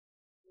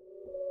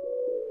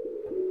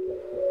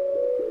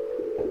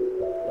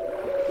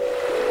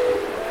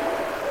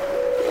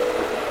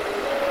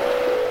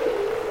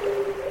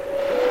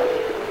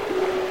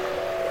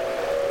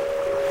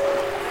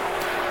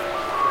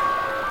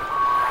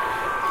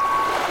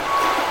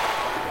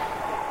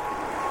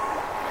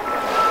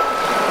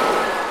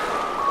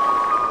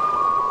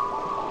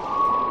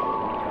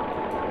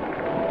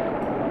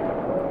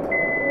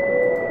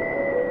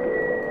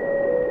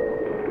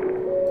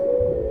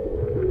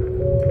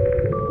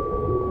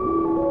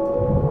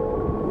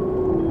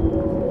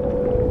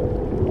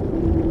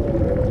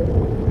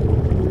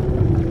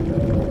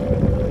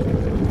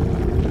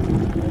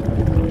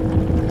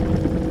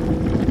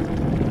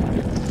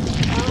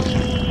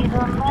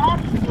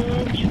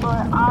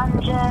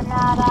100,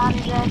 not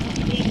 100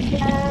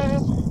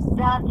 speaker.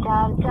 Dun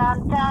dun dun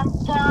dun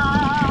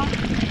dun.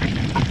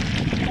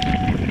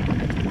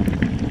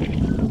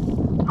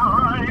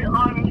 Hi,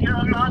 Anja,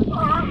 not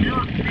Anja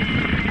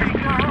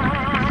speaker.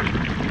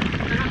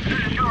 This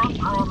is your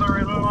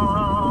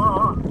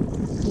brother-in-law.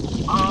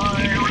 I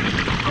was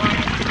just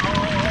going to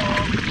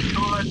call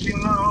to let you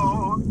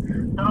know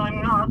that I'm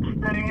not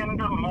staying in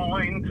Des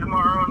Moines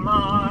tomorrow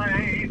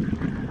night.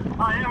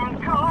 I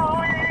am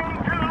going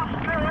to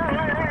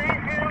stay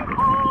in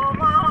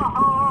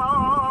Omaha.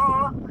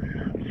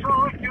 So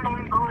you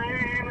and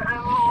Blaine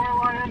and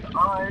Laura and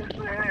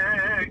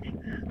Isaac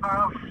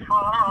have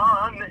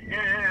fun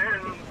in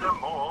Des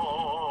Moines.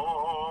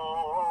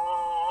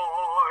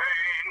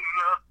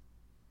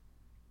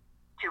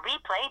 To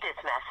replay this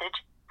message,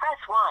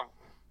 press 1.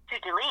 To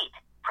delete,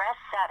 press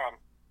 7.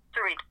 To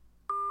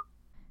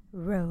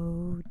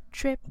Road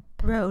trip,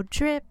 road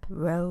trip,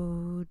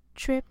 road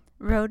trip,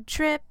 road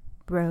trip,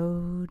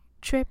 road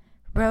trip,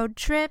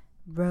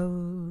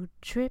 road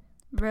trip,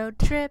 road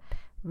trip,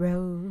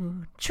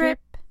 road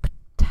trip,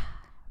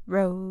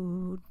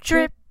 road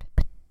trip,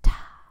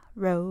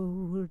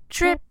 road trip, road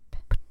trip,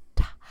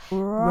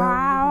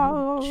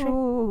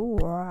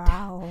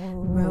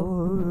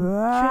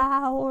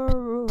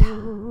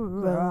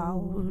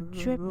 road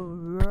trip.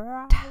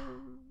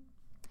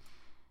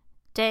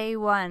 Day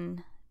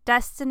 1.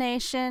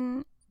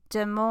 Destination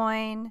Des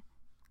Moines,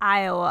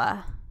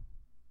 Iowa.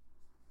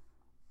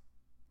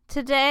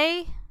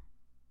 Today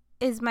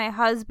is my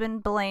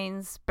husband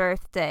Blaine's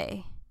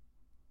birthday.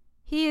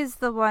 He is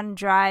the one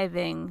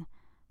driving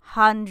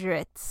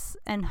hundreds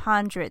and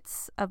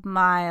hundreds of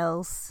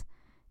miles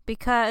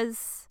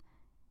because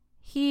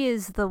he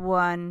is the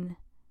one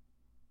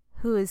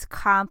who is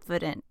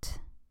confident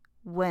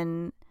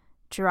when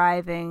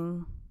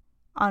driving,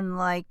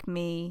 unlike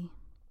me.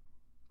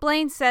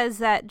 Blaine says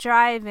that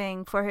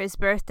driving for his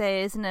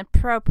birthday is an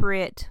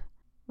appropriate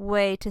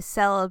way to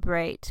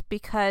celebrate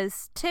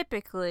because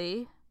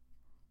typically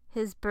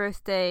his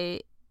birthday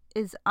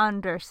is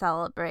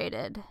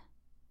under-celebrated.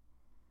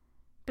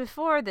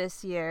 Before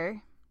this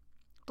year,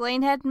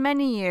 Blaine had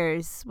many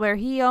years where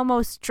he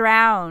almost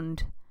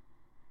drowned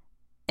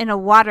in a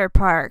water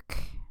park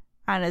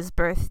on his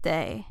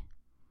birthday.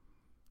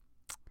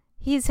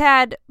 He's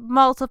had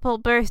multiple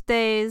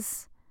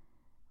birthdays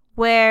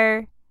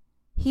where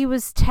he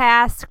was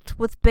tasked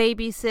with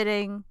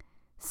babysitting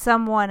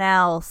someone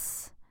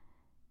else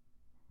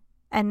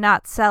and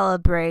not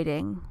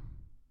celebrating.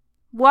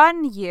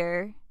 One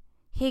year,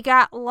 he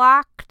got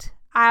locked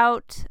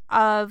out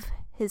of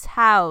his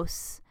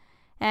house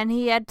and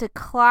he had to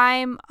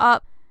climb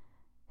up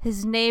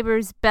his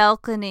neighbor's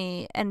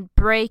balcony and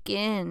break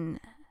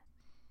in.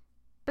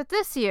 But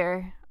this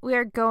year, we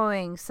are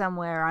going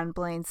somewhere on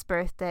Blaine's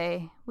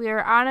birthday. We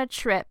are on a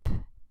trip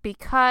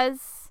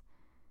because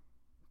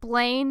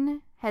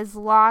Blaine has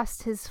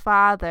lost his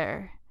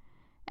father,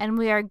 and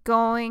we are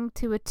going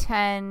to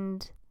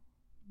attend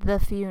the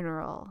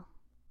funeral.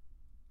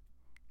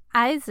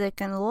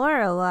 Isaac and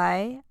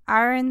Lorelei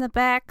are in the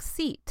back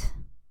seat.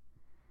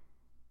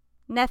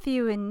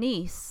 Nephew and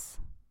niece.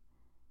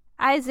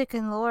 Isaac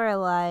and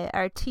Lorelei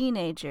are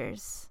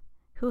teenagers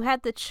who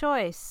had the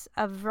choice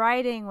of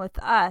riding with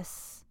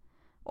us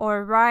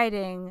or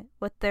riding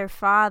with their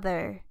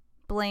father,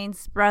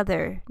 Blaine's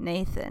brother,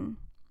 Nathan.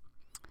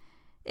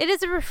 It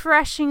is a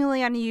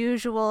refreshingly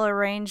unusual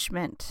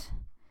arrangement.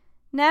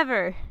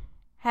 Never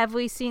have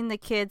we seen the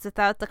kids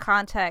without the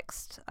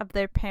context of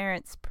their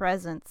parents'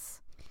 presence.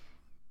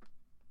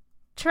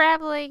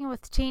 Traveling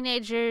with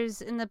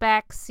teenagers in the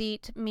back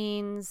seat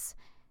means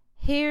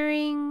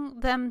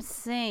hearing them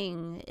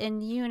sing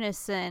in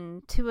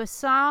unison to a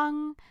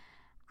song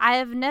I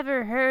have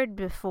never heard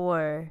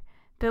before,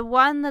 but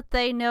one that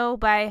they know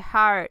by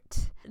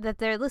heart, that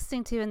they're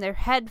listening to in their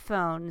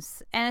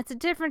headphones, and it's a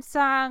different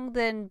song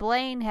than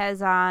Blaine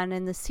has on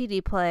in the CD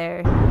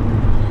player.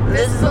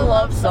 This is a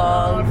love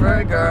song for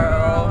a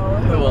girl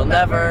who will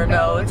never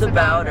know it's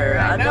about her.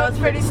 I know it's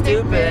pretty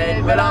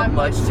stupid, but I'm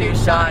much too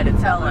shy to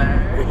tell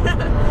her.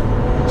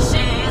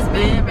 She's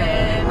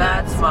beaming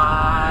that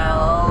smile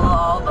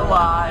all the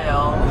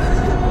while.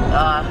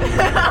 I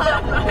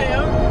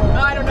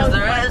don't know. 'Cause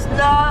there is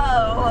no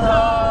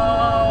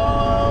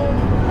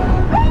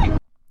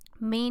hope.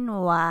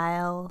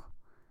 Meanwhile,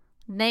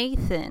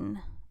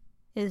 Nathan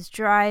is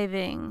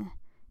driving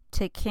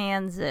to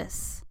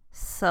Kansas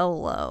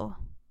solo.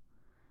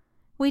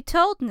 We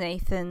told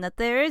Nathan that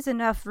there is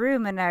enough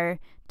room in our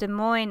Des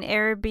Moines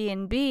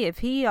Airbnb if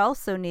he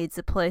also needs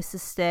a place to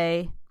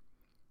stay.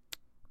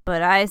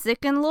 But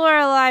Isaac and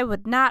Lorelei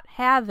would not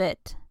have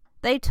it.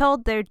 They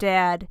told their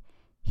dad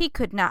he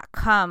could not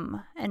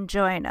come and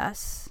join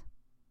us.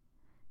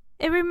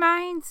 It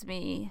reminds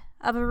me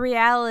of a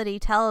reality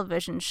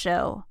television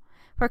show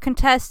where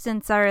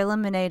contestants are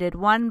eliminated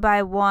one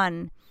by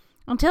one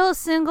until a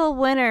single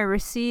winner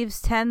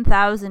receives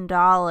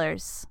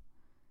 $10,000.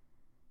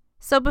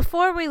 So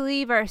before we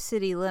leave our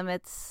city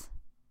limits,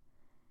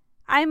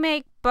 I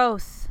make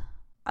both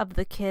of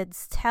the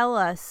kids tell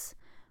us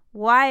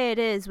why it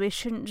is we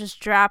shouldn't just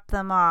drop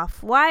them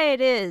off, why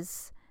it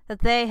is that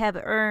they have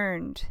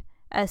earned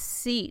a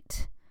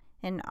seat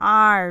in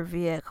our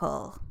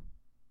vehicle.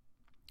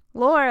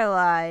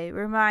 Lorelai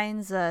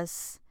reminds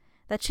us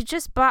that she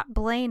just bought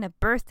Blaine a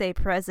birthday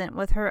present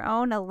with her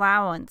own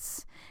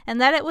allowance,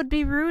 and that it would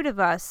be rude of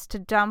us to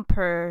dump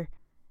her.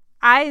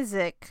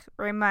 Isaac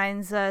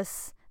reminds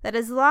us that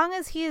as long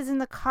as he is in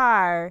the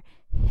car,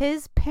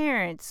 his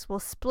parents will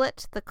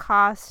split the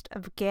cost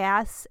of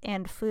gas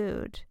and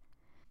food.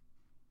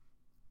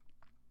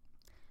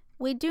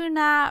 We do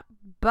not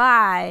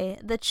buy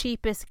the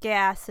cheapest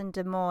gas in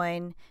Des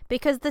Moines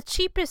because the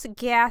cheapest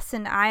gas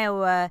in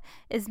Iowa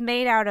is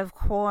made out of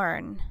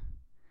corn.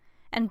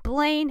 And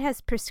Blaine has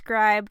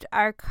prescribed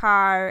our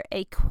car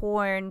a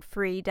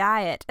corn-free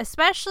diet,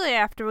 especially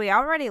after we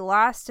already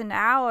lost an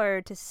hour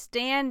to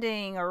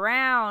standing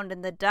around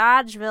in the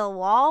Dodgeville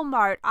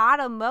Walmart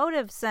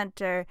Automotive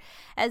Center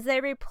as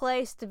they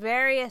replaced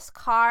various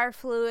car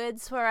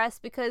fluids for us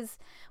because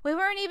we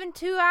weren't even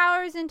 2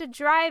 hours into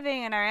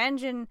driving and our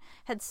engine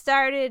had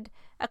started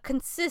a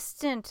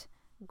consistent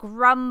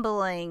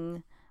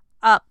grumbling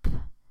up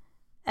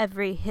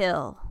every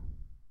hill.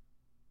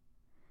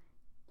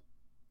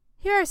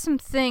 Here are some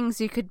things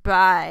you could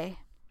buy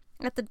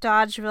at the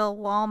Dodgeville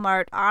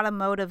Walmart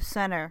Automotive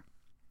Center.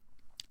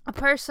 A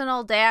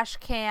personal dash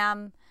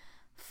cam,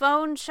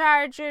 phone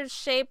chargers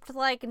shaped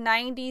like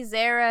 90s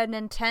era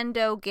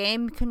Nintendo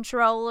game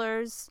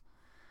controllers,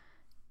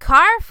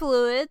 car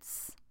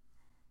fluids,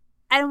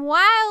 and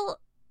while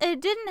it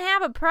didn't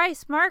have a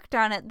price marked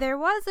on it, there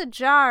was a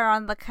jar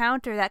on the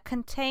counter that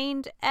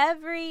contained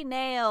every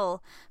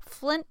nail,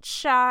 flint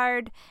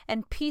shard,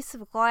 and piece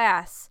of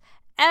glass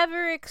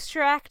ever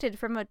extracted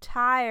from a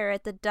tire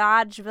at the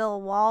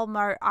Dodgeville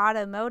Walmart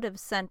Automotive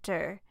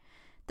Center.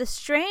 The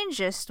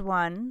strangest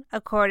one,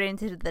 according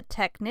to the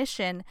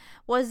technician,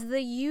 was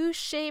the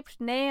U-shaped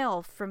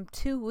nail from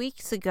 2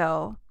 weeks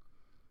ago.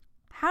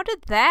 How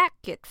did that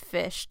get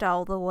fished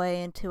all the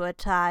way into a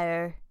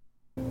tire?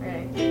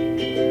 Right.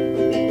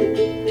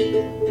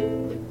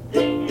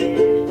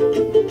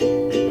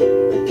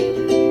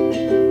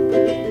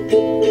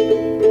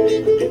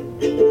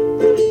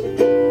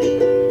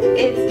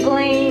 It's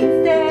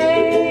Blaine's Day.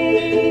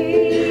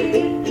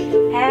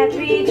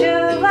 Happy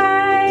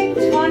July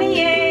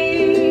 28th.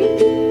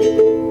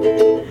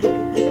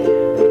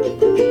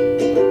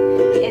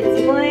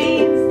 It's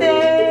Blaine's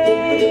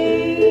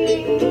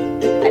Day.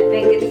 I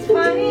think it's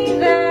funny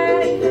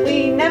that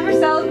we never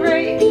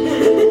celebrate.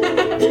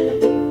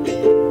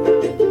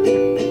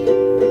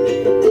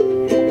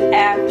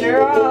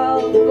 After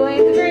all,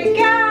 Blaine's a great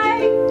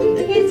guy.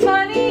 He's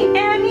funny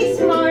and he's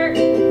smart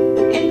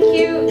and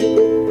cute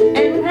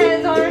and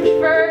has orange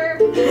fur.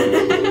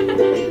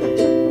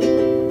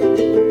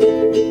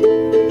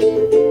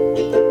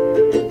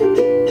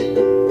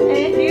 And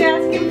if you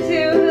ask him to,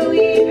 he'll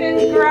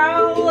even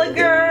growl a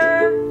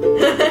grr.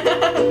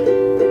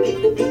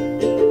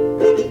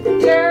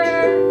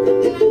 Grr.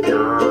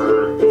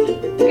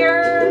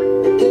 Grr.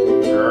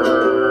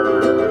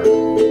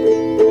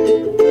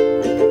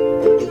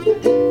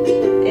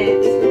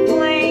 It's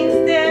Blaine's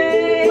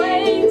Day.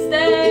 Blaine's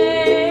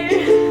Day.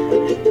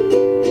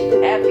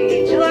 Happy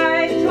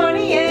July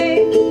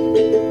 28th.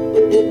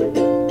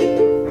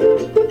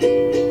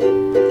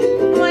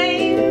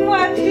 Blaine,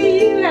 what do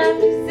you have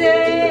to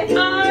say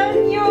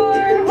on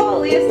your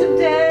holiest of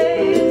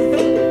days?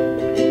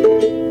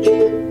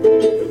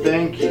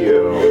 Thank you.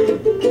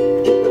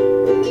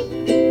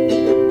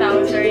 That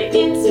was very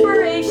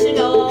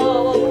inspirational.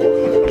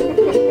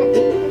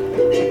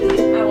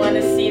 I want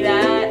to see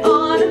that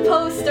on a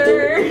poster.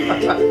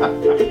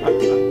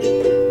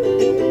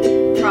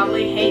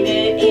 Probably hang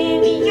it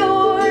in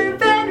your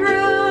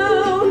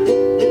bedroom.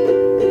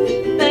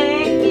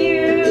 Thank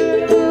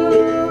you.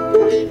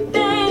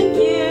 Thank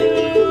you.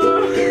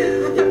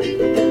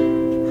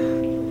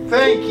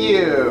 Thank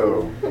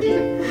you.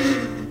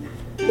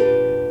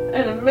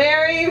 And a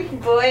merry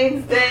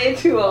Blaine's Day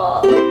to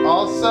all.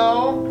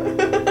 Also,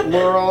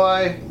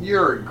 Lorelai,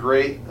 you're a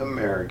great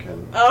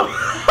American. Oh.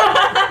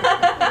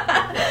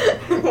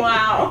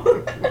 Wow.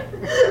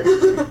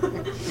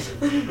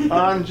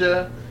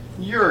 Anja,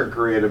 you're a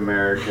great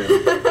American.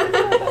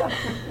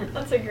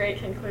 That's a great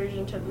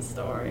conclusion to the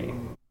story.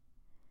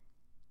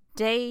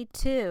 Day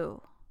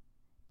 2.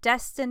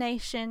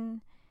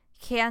 Destination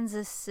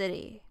Kansas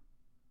City.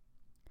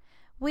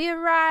 We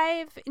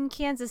arrive in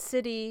Kansas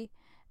City,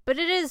 but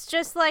it is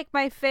just like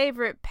my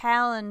favorite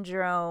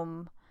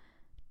palindrome.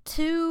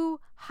 Too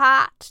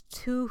hot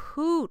to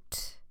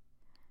hoot.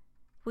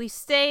 We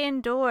stay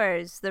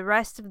indoors the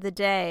rest of the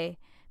day,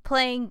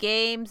 playing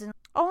games, and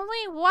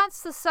only once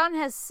the sun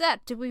has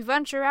set do we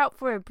venture out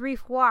for a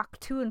brief walk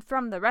to and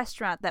from the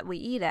restaurant that we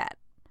eat at.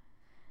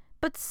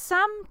 But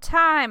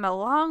sometime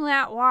along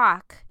that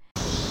walk,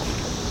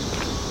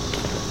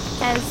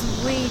 as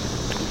we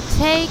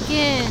take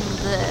in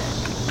the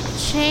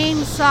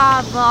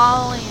chainsaw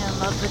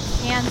volume of the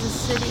Kansas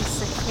City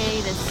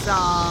Cicada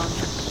song,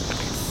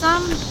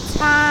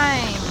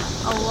 sometime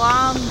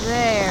along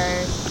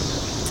there,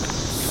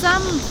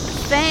 some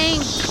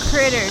fanged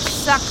critter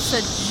sucks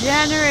a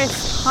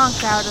generous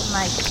hunk out of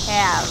my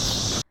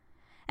calf.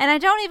 And I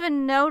don't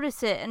even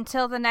notice it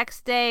until the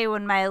next day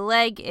when my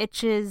leg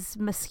itches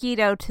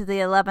mosquito to the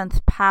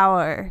 11th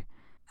power.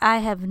 I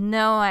have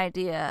no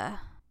idea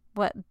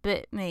what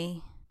bit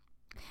me.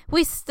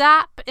 We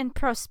stop in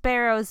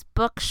Prospero's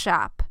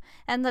bookshop,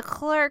 and the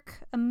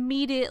clerk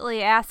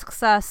immediately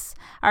asks us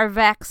our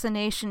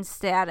vaccination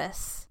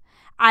status.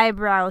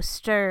 Eyebrow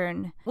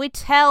stern. We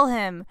tell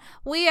him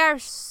we are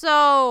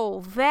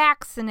so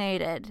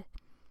vaccinated.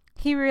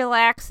 He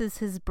relaxes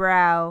his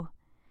brow.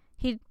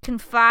 He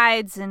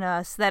confides in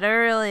us that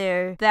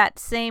earlier that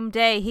same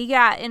day he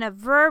got in a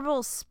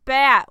verbal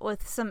spat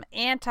with some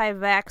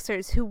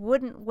anti-vaxxers who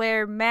wouldn't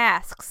wear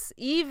masks,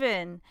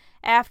 even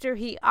after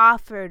he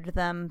offered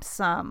them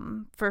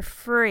some for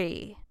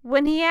free.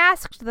 When he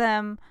asked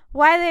them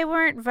why they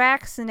weren't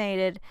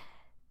vaccinated,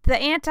 the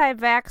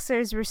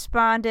anti-vaxxers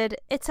responded,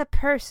 "It's a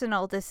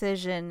personal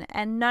decision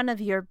and none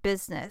of your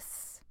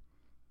business."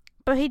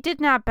 But he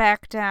did not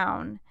back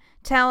down,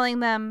 telling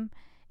them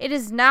it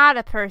is not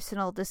a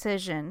personal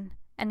decision,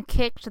 and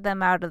kicked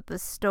them out of the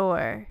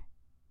store.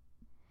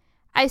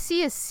 I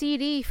see a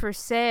CD for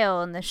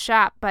sale in the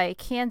shop by a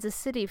Kansas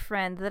City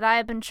friend that I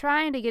have been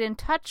trying to get in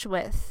touch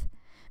with,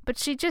 but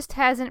she just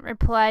hasn't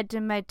replied to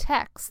my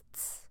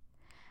texts.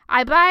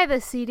 I buy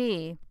the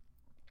CD,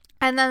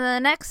 and then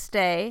the next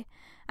day,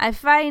 I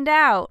find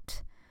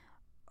out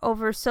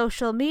over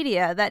social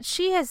media that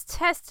she has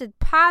tested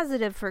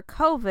positive for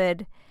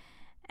COVID,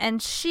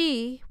 and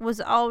she was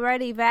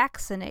already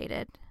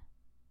vaccinated.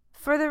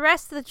 For the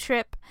rest of the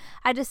trip,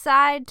 I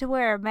decide to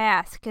wear a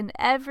mask in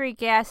every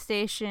gas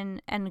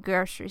station and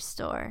grocery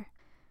store.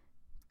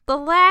 The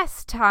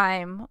last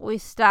time we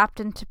stopped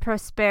into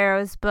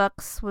Prospero's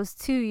Books was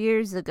 2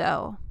 years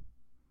ago.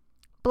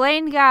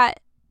 Blaine got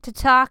to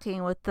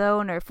talking with the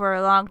owner for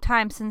a long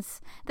time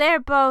since they are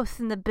both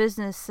in the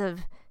business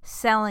of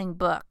selling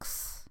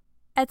books.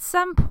 At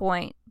some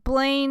point,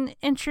 Blaine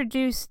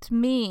introduced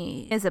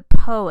me as a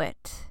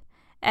poet,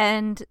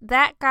 and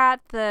that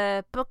got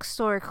the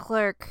bookstore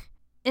clerk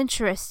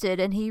interested,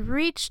 and he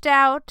reached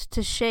out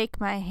to shake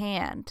my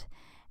hand,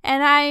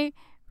 and I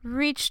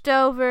reached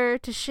over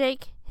to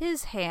shake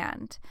his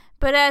hand.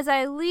 But as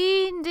I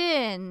leaned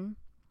in,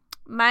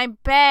 my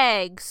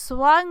bag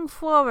swung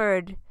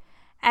forward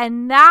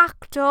and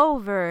knocked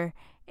over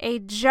a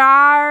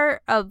jar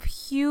of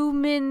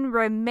human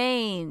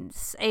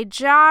remains, a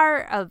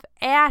jar of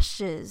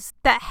ashes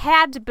that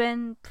had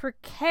been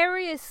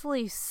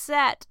precariously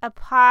set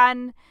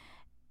upon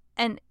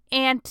an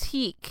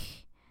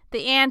antique.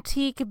 The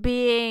antique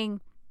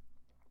being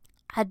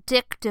a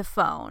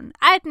dictaphone.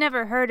 I'd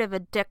never heard of a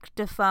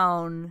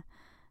dictaphone,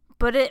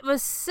 but it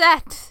was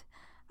set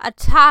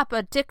atop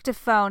a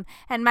dictaphone,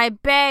 and my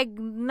bag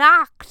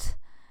knocked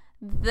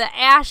the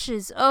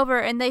ashes over,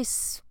 and they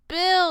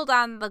spilled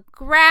on the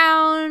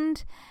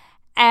ground,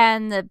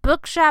 and the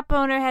bookshop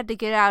owner had to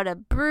get out a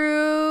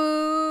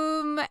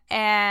broom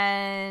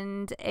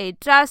and a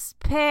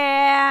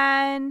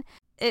dustpan.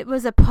 It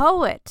was a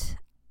poet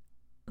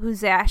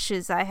whose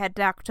ashes I had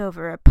knocked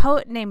over, a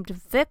poet named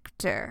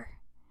Victor.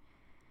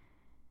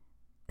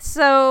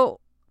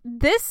 So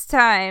this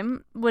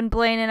time, when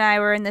Blaine and I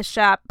were in the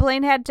shop,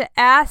 Blaine had to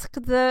ask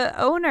the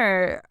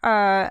owner,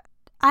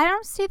 I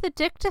don't see the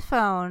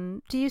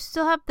dictaphone. Do you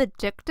still have the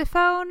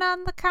dictaphone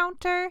on the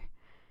counter?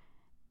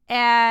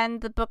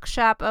 And the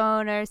bookshop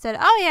owner said,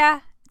 "Oh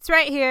yeah, it's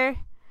right here."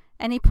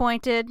 And he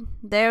pointed.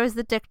 There was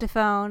the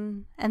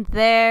dictaphone. And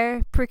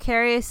there,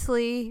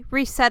 precariously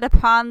reset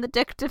upon the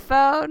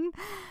dictaphone,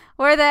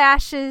 were the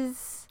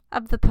ashes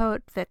of the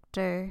poet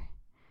Victor.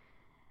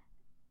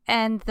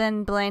 And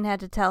then Blaine had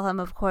to tell him,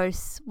 of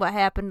course, what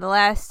happened the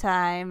last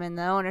time. And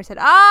the owner said,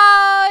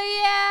 "Oh,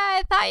 yeah,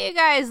 I thought you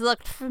guys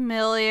looked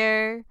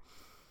familiar."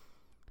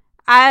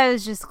 I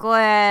was just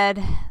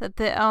glad that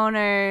the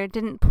owner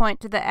didn't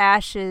point to the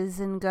ashes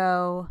and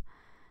go,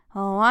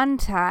 "Well, one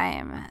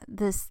time,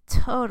 this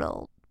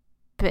total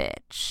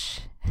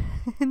bitch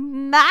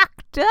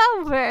knocked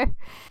over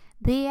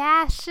the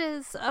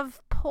ashes of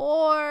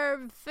poor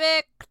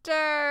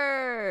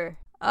Victor."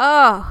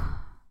 Oh,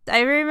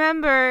 I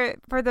remember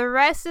for the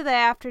rest of the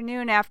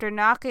afternoon after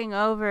knocking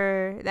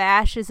over the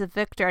ashes of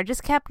Victor, I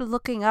just kept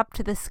looking up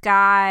to the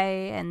sky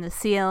and the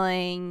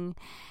ceiling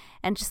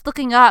and just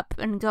looking up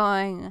and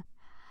going,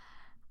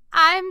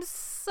 "I'm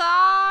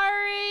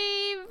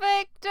sorry,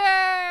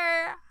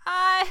 Victor.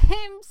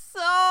 I'm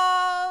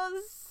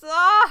so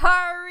sorry."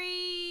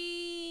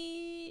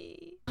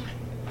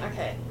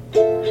 Okay.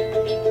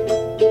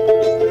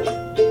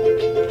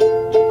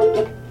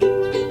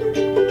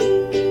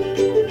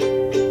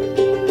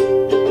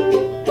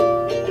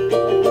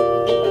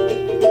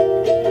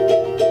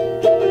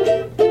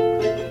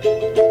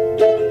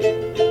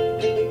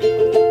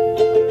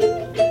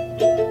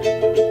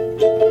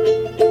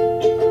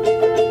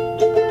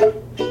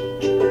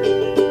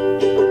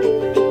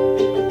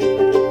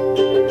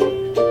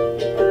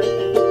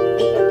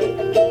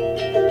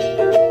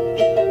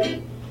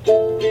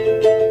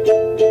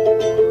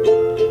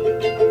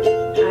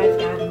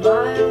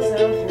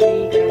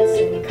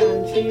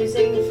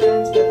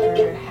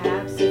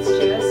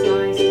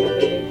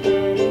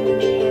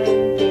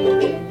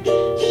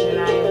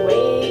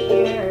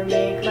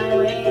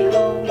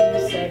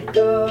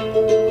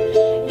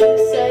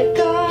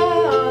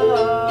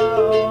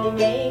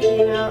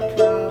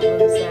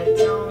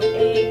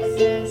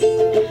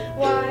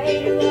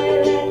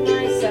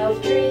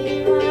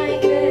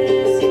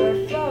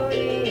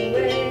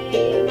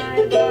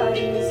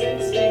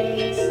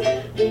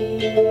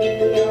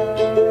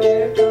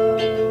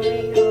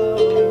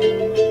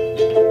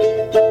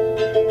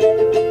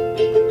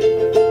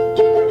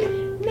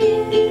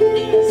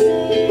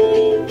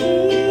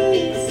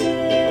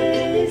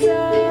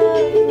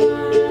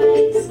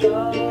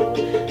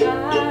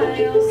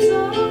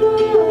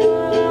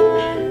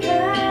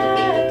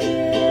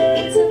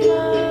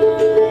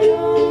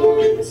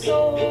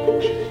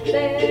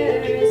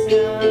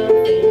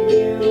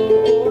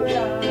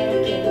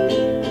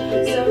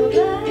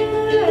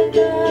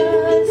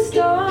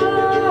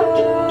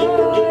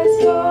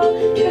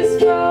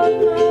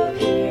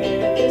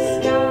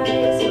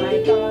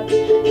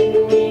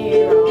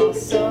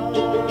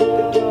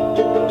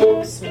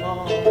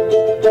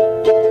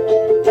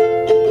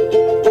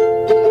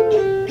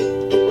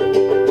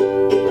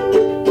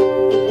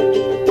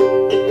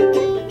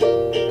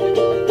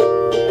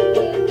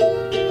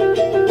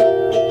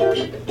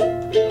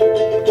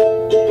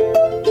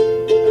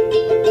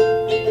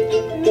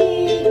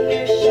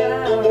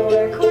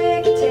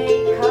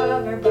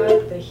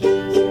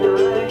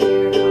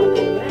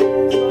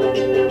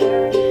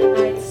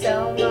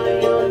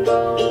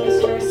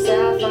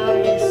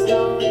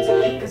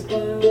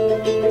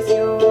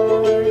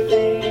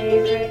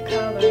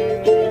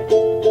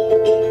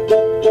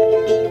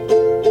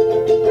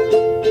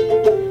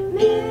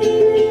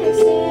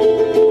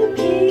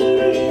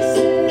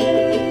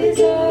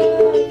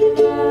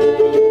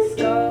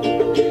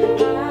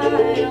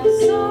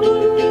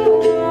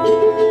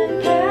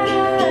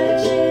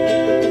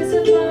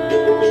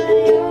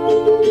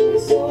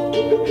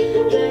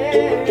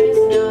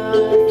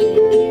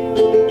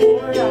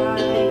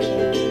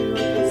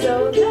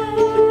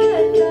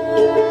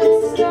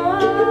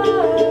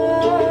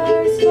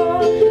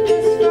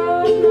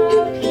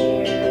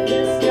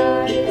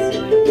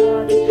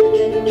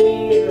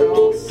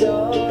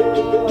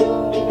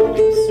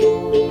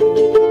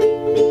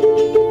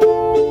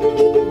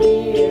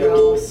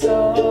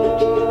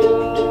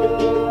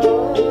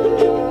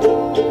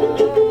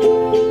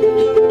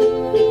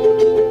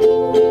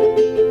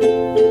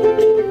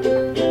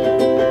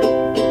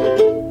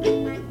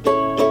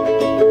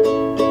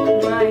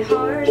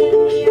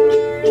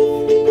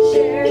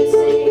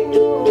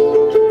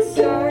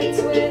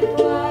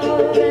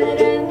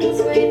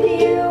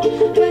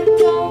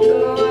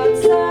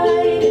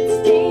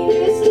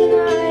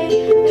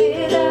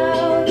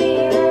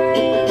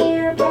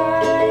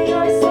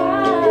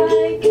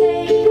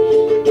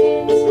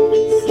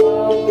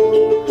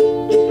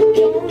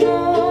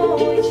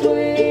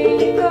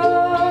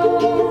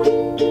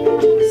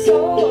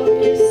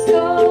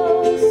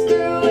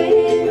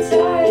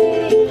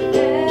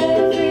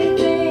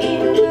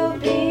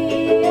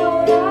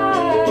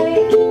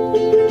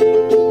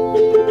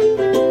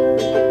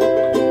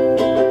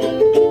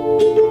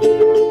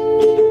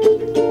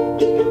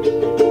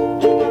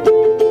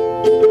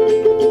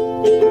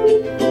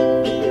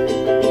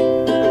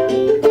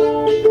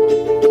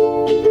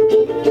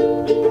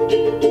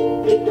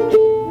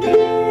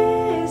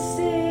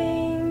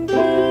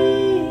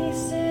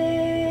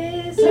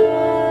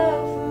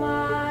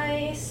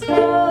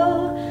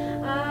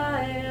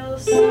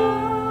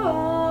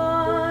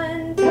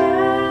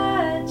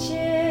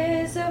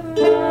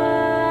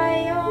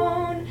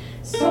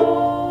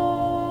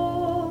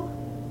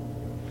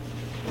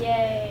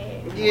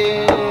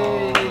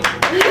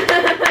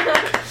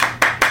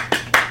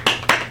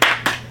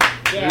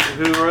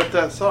 wrote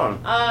that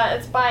song?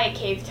 It's by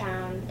Cave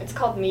Town. It's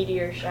called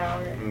Meteor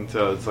Shower. And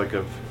so it's like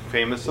a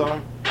famous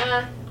song?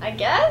 I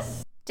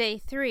guess? Day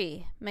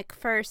 3,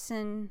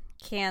 McPherson,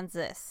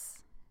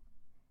 Kansas.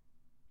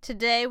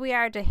 Today we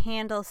are to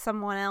handle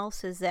someone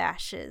else's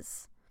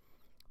ashes.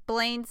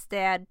 Blaine's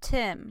dad,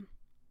 Tim.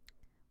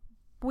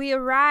 We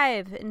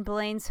arrive in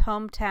Blaine's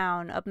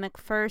hometown of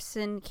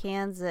McPherson,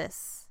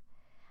 Kansas.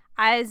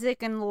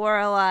 Isaac and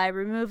Lorelei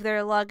remove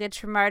their luggage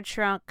from our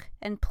trunk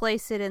and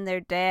place it in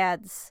their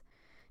dad's.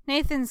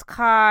 Nathan's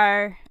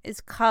car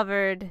is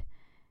covered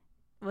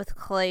with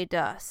clay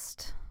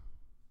dust.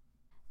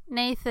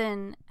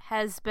 Nathan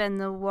has been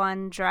the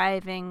one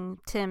driving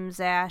Tim's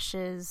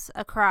ashes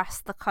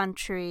across the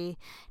country,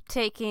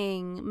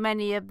 taking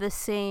many of the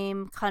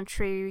same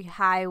country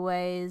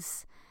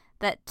highways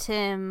that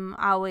Tim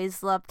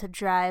always loved to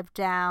drive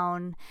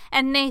down.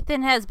 And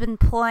Nathan has been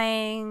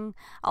playing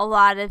a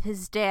lot of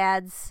his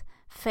dad's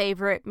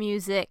favorite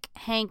music.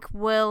 Hank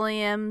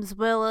Williams,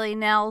 Willie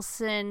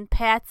Nelson,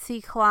 Patsy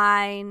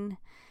Cline.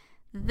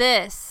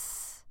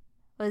 This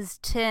was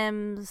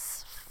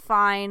Tim's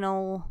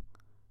final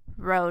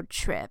road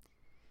trip.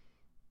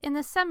 In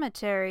the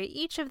cemetery,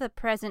 each of the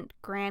present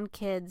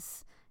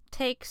grandkids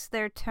takes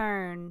their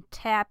turn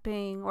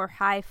tapping or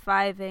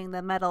high-fiving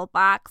the metal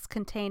box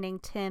containing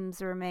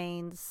Tim's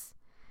remains.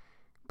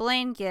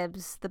 Blaine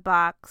gives the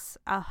box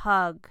a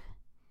hug.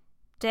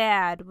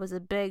 Dad was a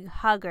big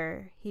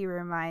hugger, he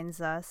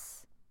reminds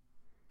us.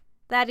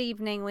 That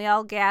evening we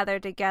all gather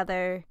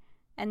together,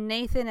 and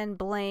Nathan and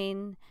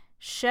Blaine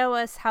show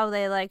us how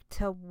they like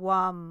to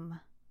whum.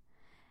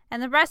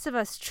 And the rest of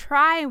us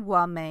try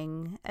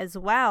wumming as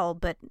well,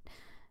 but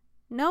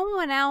no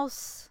one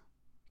else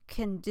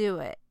can do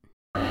it.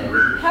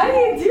 How do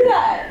you do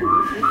that?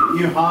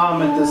 You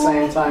hum at the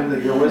same time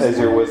that you're whistling. As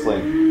you're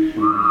whistling.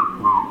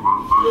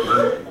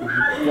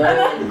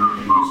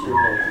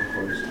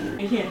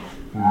 I can't.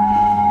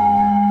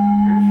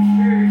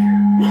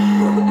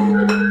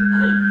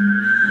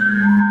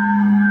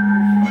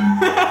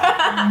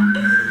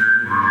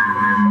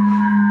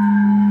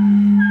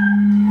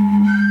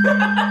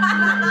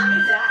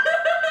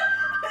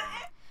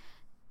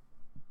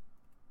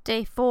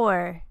 Day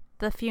 4,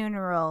 the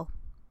funeral.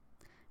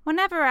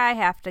 Whenever I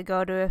have to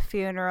go to a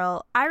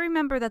funeral, I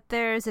remember that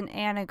there is an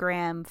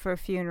anagram for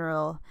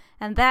funeral,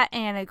 and that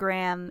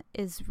anagram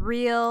is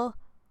real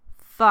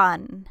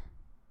fun.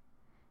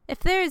 If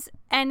there's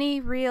any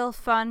real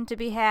fun to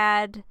be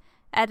had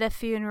at a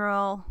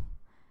funeral,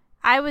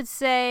 I would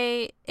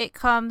say it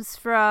comes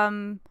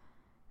from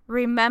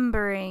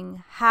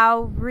remembering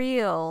how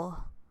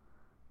real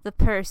the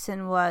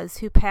person was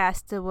who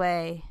passed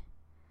away.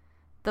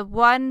 The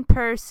one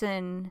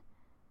person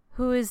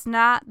who is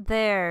not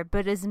there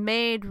but is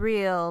made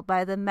real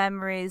by the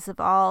memories of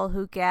all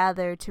who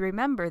gather to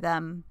remember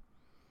them.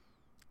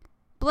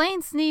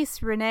 Blaine's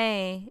niece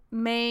Renee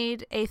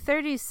made a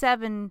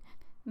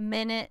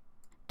 37-minute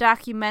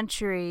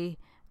documentary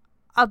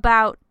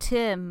about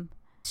Tim.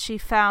 She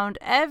found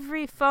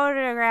every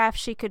photograph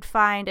she could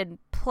find and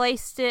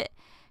placed it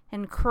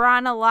in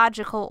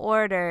chronological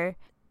order.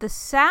 The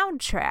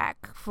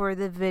soundtrack for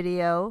the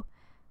video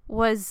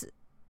was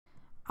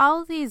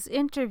all these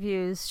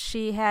interviews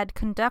she had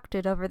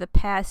conducted over the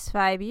past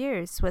 5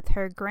 years with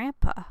her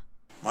grandpa.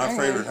 My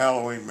favorite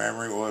Halloween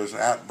memory was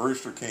out in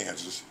Brewster,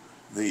 Kansas.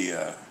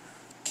 The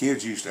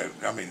kids used to,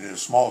 the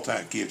small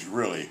town kids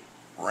really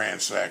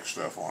ransacked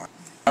stuff on it.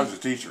 I was a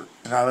teacher,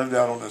 and I lived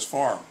out on this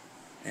farm.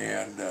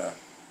 And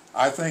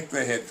I think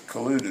they had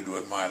colluded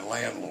with my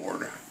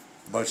landlord.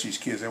 A bunch of these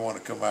kids, they want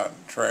to come out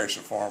and trash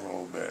the farm a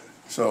little bit.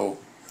 So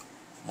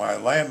my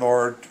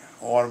landlord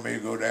wanted me to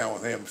go down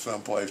with him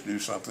someplace, do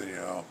something,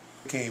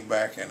 Came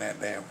back and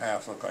that damn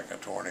house looked like a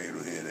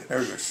tornado hit it. There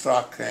was a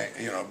stock tank,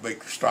 a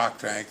big stock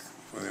tank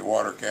with the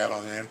water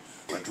cattle in,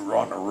 went to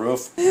run the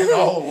roof, and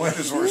all the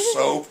windows were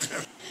soaked.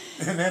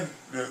 And then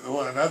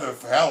another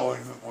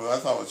Halloween, what I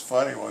thought was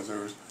funny was there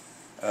was,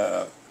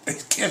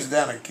 these kids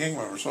down in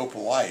Kingman were so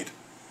polite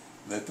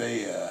that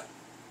they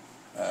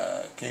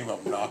came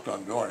up and knocked on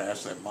the door and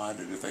asked them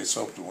minded if they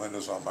soaked the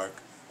windows on my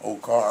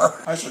old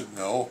car. I said,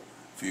 no.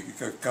 If you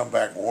could come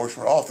back and wash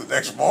them off the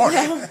next morning.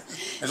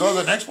 And so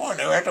the next morning,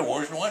 they would have to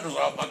wash the windows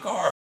off my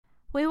car.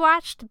 We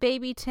watched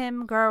baby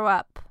Tim grow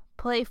up,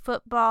 play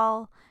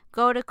football,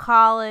 go to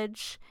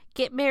college,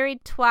 get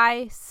married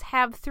twice,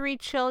 have 3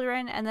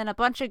 children, and then a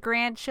bunch of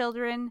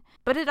grandchildren.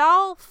 But it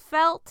all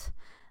felt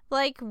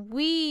like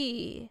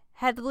we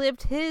had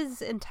lived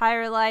his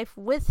entire life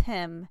with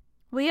him.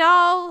 We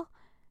all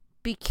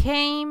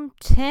became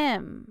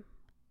Tim.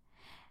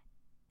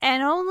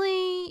 And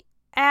only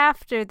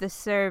after the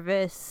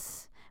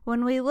service,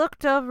 when we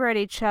looked over at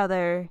each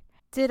other,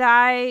 did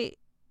I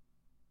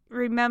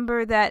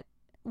remember that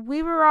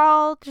we were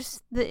all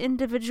just the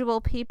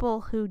individual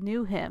people who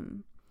knew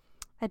him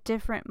at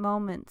different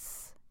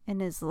moments in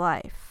his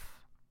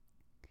life.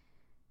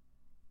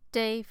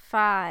 Day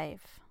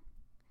 5.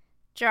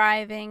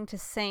 Driving to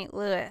St.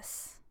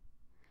 Louis.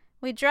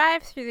 We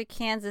drive through the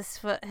Kansas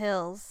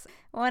foothills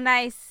when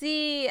I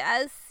see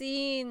a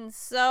scene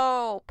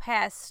so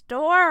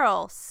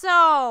pastoral,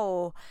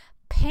 so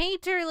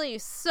painterly,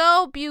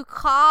 so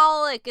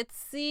bucolic, it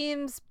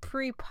seems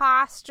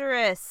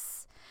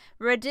preposterous,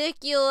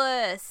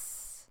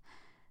 ridiculous.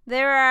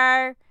 There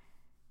are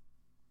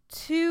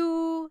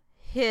 2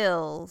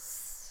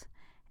 hills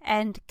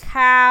and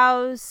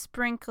cows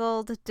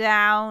sprinkled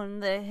down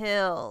the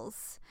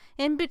hills.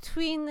 In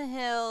between the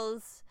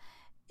hills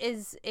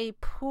is a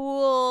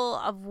pool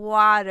of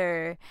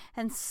water,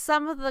 and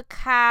some of the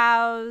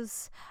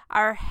cows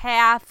are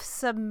half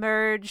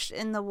submerged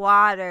in the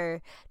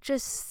water,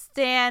 just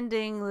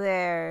standing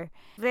there,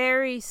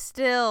 very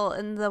still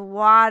in the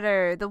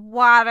water. The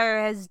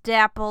water has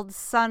dappled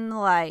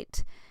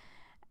sunlight,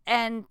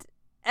 and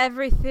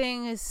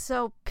everything is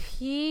so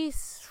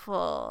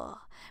peaceful.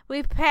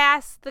 We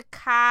pass the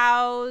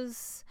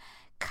cows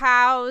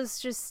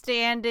just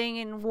standing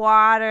in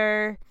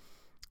water,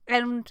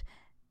 and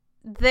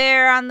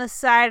there on the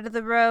side of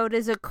the road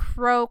is a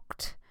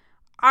croaked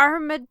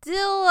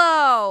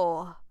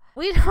armadillo.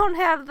 We don't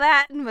have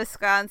that in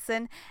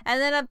Wisconsin. And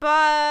then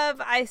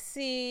above I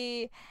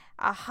see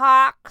a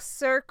hawk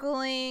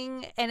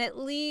circling, and it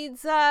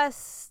leads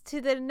us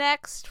to the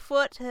next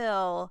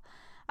foothill.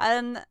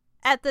 And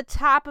at the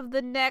top of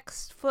the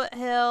next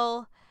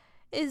foothill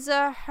is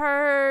a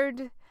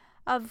herd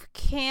of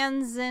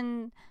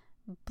Kansan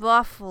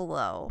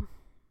buffalo.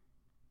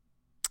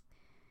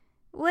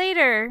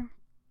 Later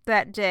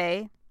that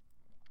day,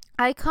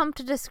 I come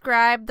to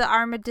describe the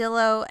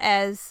armadillo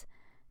as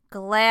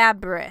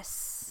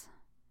glabrous.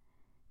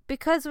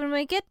 Because when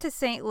we get to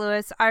St.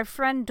 Louis, our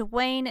friend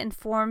Dwayne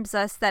informs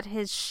us that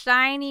his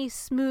shiny,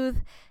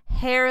 smooth,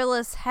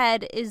 hairless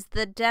head is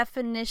the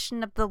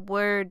definition of the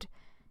word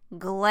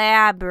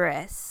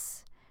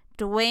glabrous.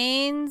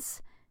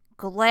 Dwayne's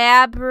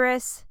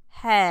glabrous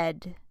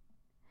head.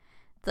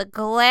 The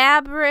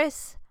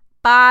glabrous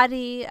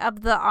body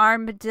of the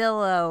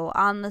armadillo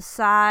on the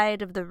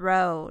side of the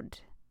road.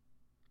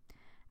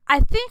 I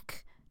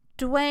think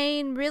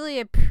Dwayne really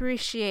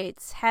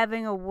appreciates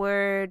having a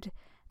word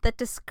that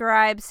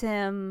describes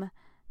him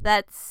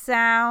that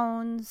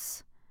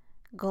sounds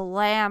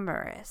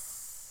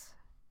glamorous.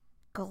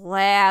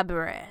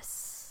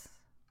 Glabrous.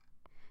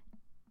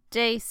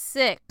 Day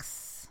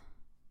 6,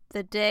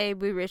 the day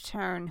we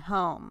return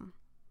home.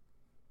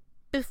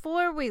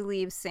 Before we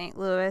leave St.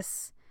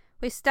 Louis,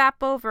 we stop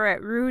over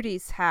at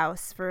Rudy's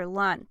house for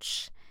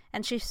lunch,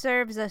 and she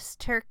serves us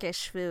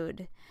Turkish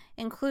food,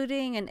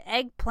 including an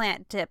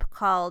eggplant dip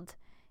called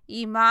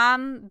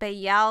Imam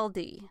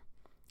Bayaldi,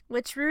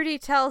 which Rudy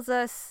tells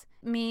us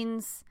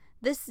means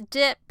this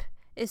dip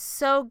is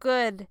so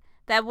good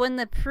that when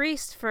the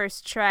priest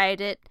first tried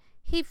it,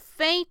 he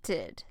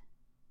fainted.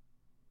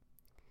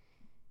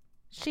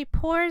 She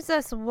pours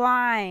us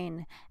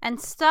wine and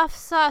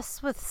stuffs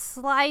us with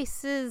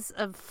slices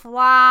of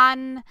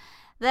flan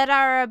that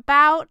are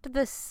about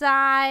the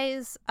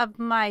size of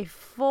my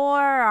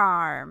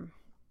forearm.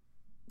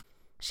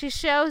 She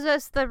shows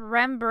us the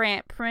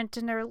Rembrandt print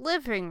in her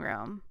living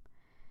room.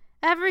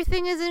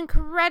 Everything is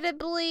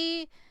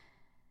incredibly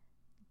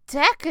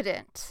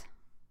decadent.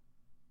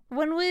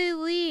 When we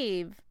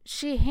leave,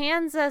 she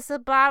hands us a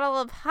bottle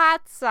of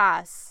hot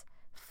sauce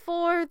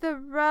for the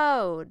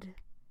road.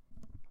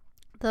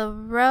 The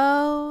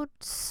road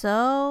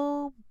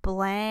so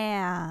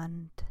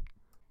bland.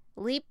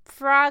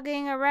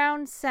 Leapfrogging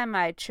around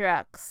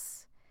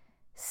semi-trucks,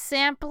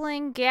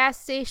 sampling gas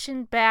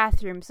station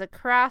bathrooms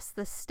across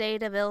the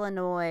state of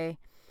Illinois,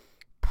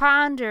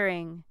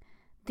 pondering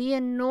the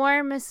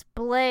enormous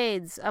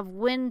blades of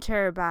wind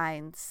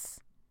turbines.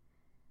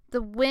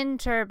 The wind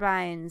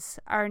turbines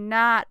are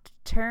not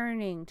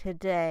turning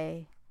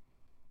today.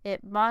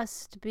 It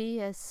must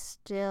be a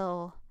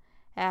still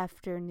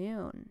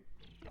afternoon.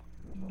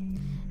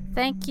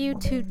 Thank you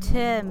to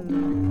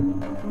Tim,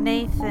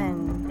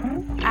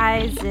 Nathan,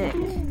 Isaac,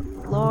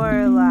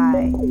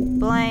 Lorelei,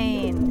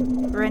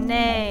 Blaine,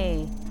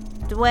 Renee,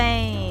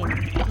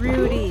 Dwayne,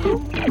 Rudy,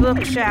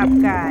 Bookshop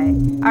Guy,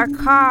 our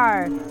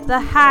car, the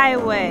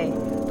highway,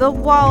 the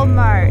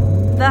Walmart,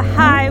 the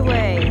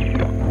highway,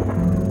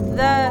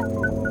 the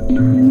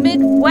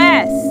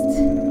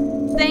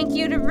Midwest. Thank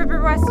you to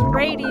River West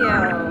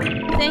Radio.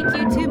 Thank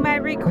you to my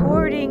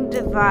recording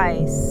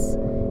device.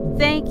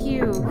 Thank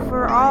you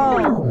for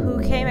all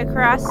who came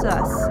across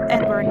us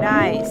and were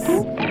nice.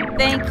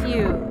 Thank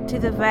you to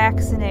the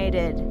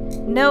vaccinated.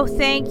 No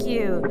thank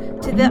you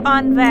to the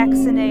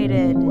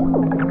unvaccinated.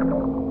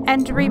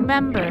 And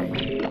remember,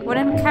 when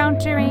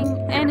encountering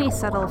any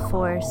subtle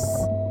force,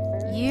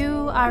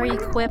 you are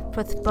equipped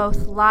with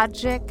both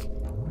logic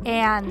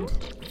and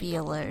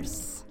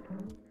feelers.